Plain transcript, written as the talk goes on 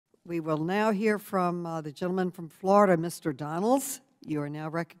We will now hear from the gentleman from Florida, Mr. Donalds. You are now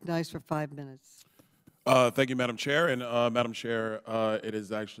recognized for 5 minutes. Thank you, Madam Chair. And Madam Chair, it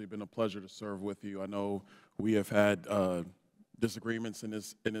has actually been a pleasure to serve with you. I know we have had disagreements in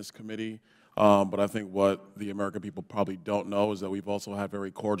this committee, but I think what the American people probably don't know is that we've also had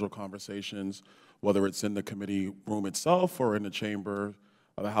very cordial conversations, whether it's in the committee room itself or in the chamber,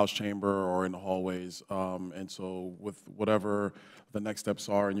 the House chamber, or in the hallways. And so with whatever the next steps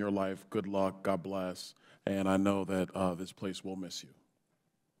are in your life, good luck, God bless, and I know that this place will miss you.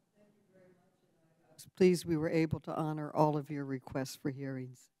 Please, we were able to honor all of your requests for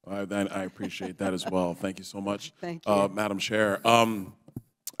hearings. I appreciate that as well. Thank you so much, Thank you. Madam Chair.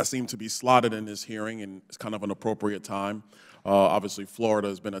 I seem to be slotted in this hearing, and it's kind of an appropriate time. Obviously, Florida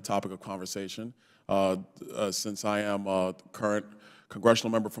has been a topic of conversation. Since I am a current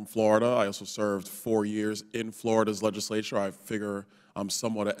congressional member from Florida, I also served 4 years in Florida's legislature. I figure I'm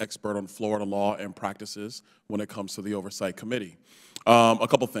somewhat an expert on Florida law and practices when it comes to the Oversight Committee. A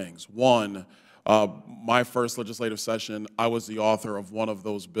couple things. One, my first legislative session, I was the author of one of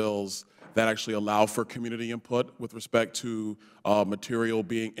those bills that actually allow for community input with respect to material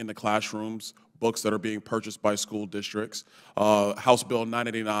being in the classrooms, books that are being purchased by school districts. House Bill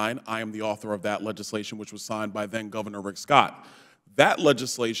 989, I am the author of that legislation, which was signed by then Governor Rick Scott. That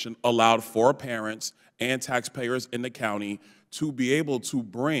legislation allowed for parents and taxpayers in the county to be able to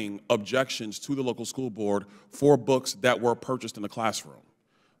bring objections to the local school board for books that were purchased in the classroom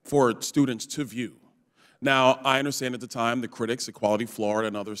for students to view. Now, I understand at the time the critics, Equality Florida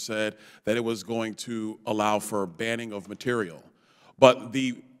and others, said that it was going to allow for banning of material. But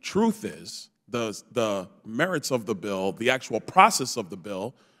the truth is, the merits of the bill, the actual process of the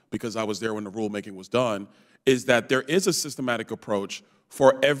bill, because I was there when the rulemaking was done, is that there is a systematic approach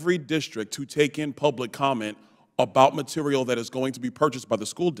for every district to take in public comment about material that is going to be purchased by the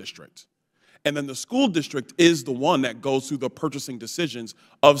school district. And then the school district is the one that goes through the purchasing decisions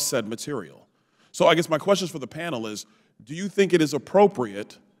of said material. So I guess my questions for the panel is, do you think it is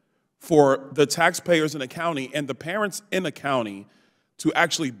appropriate for the taxpayers in the county and the parents in the county to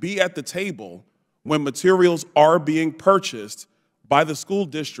actually be at the table when materials are being purchased by the school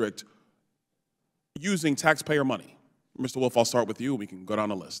district using taxpayer money? Mr. Wolf, I'll start with you. We can go down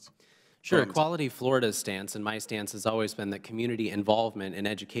the list. Sure. Equality Florida's stance, and my stance, has always been that community involvement in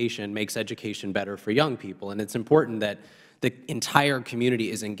education makes education better for young people. And it's important that the entire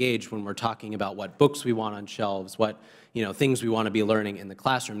community is engaged when we're talking about what books we want on shelves, what things we want to be learning in the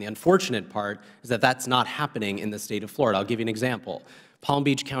classroom. The unfortunate part is that that's not happening in the state of Florida. I'll give you an example. Palm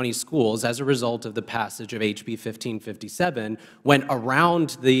Beach County Schools, as a result of the passage of HB 1557, went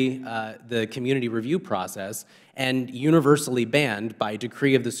around the community review process and universally banned, by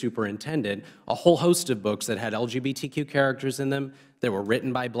decree of the superintendent, a whole host of books that had LGBTQ characters in them, that were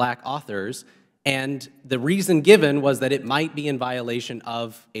written by Black authors, and the reason given was that it might be in violation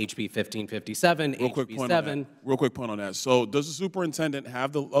of HB 1557, HB 7. Real quick point on that. So does the superintendent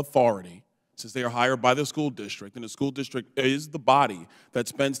have the authority, since they are hired by the school district, and the school district is the body that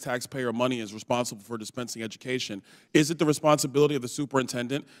spends taxpayer money, is responsible for dispensing education, is it the responsibility of the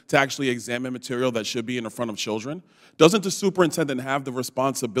superintendent to actually examine material that should be in the front of children? Doesn't the superintendent have the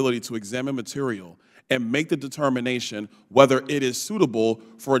responsibility to examine material and make the determination whether it is suitable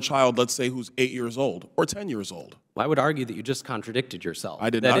for a child, let's say, who's 8 years old or 10 years old? Well, I would argue that you just contradicted yourself. I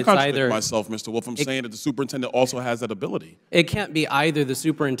did not contradict myself, Mr. Wolf. I'm saying that the superintendent also has that ability. It can't be either the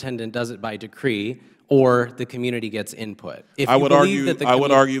superintendent does it by decree or the community gets input. I would argue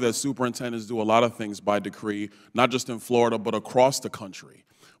that superintendents do a lot of things by decree, not just in Florida, but across the country.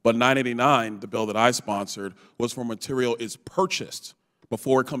 But 989, the bill that I sponsored, was for material is purchased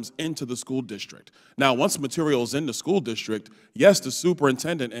before it comes into the school district. Now, once material is in the school district, yes, the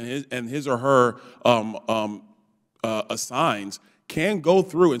superintendent and his or her assigns can go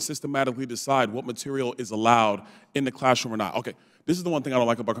through and systematically decide what material is allowed in the classroom or not. Okay, this is the one thing I don't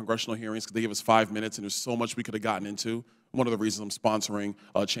like about congressional hearings, because they give us 5 minutes and there's so much we could have gotten into. One of the reasons I'm sponsoring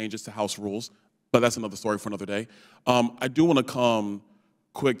changes to House rules, but that's another story for another day. I do want to come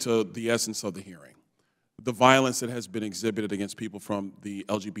quick to the essence of the hearing. The violence that has been exhibited against people from the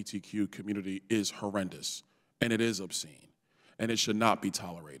LGBTQ community is horrendous, and it is obscene, and it should not be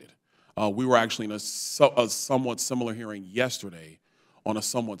tolerated. We were actually in a somewhat similar hearing yesterday on a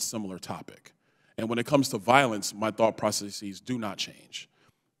somewhat similar topic. And when it comes to violence, my thought processes do not change.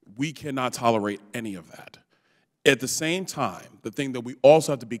 We cannot tolerate any of that. At the same time, the thing that we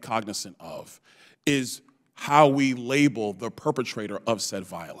also have to be cognizant of is how we label the perpetrator of said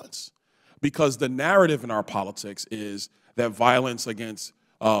violence. Because the narrative in our politics is that violence against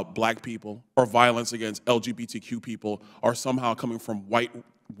Black people or violence against LGBTQ people are somehow coming from white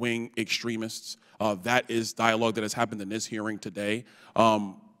right-wing extremists. That is dialogue that has happened in this hearing today.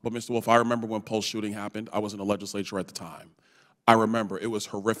 But Mr. Wolf, I remember when Pulse shooting happened. I was in the legislature at the time. I remember it was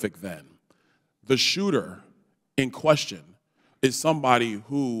horrific then. The shooter in question is somebody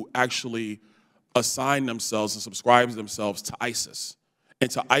who actually assigned themselves and subscribes themselves to ISIS, and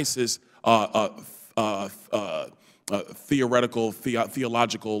to ISIS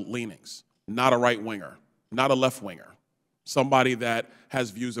theological leanings, not a right-winger, not a left-winger, somebody that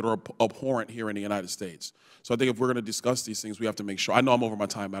has views that are abhorrent here in the United States. So I think if we're going to discuss these things, we have to make sure. I know I'm over my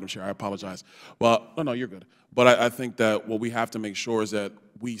time, Madam Chair. I apologize. Well, no, you're good. But I think that what we have to make sure is that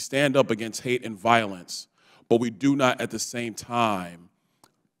we stand up against hate and violence, but we do not at the same time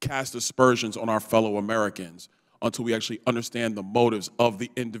cast aspersions on our fellow Americans until we actually understand the motives of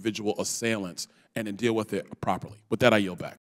the individual assailants and then deal with it properly. With that, I yield back.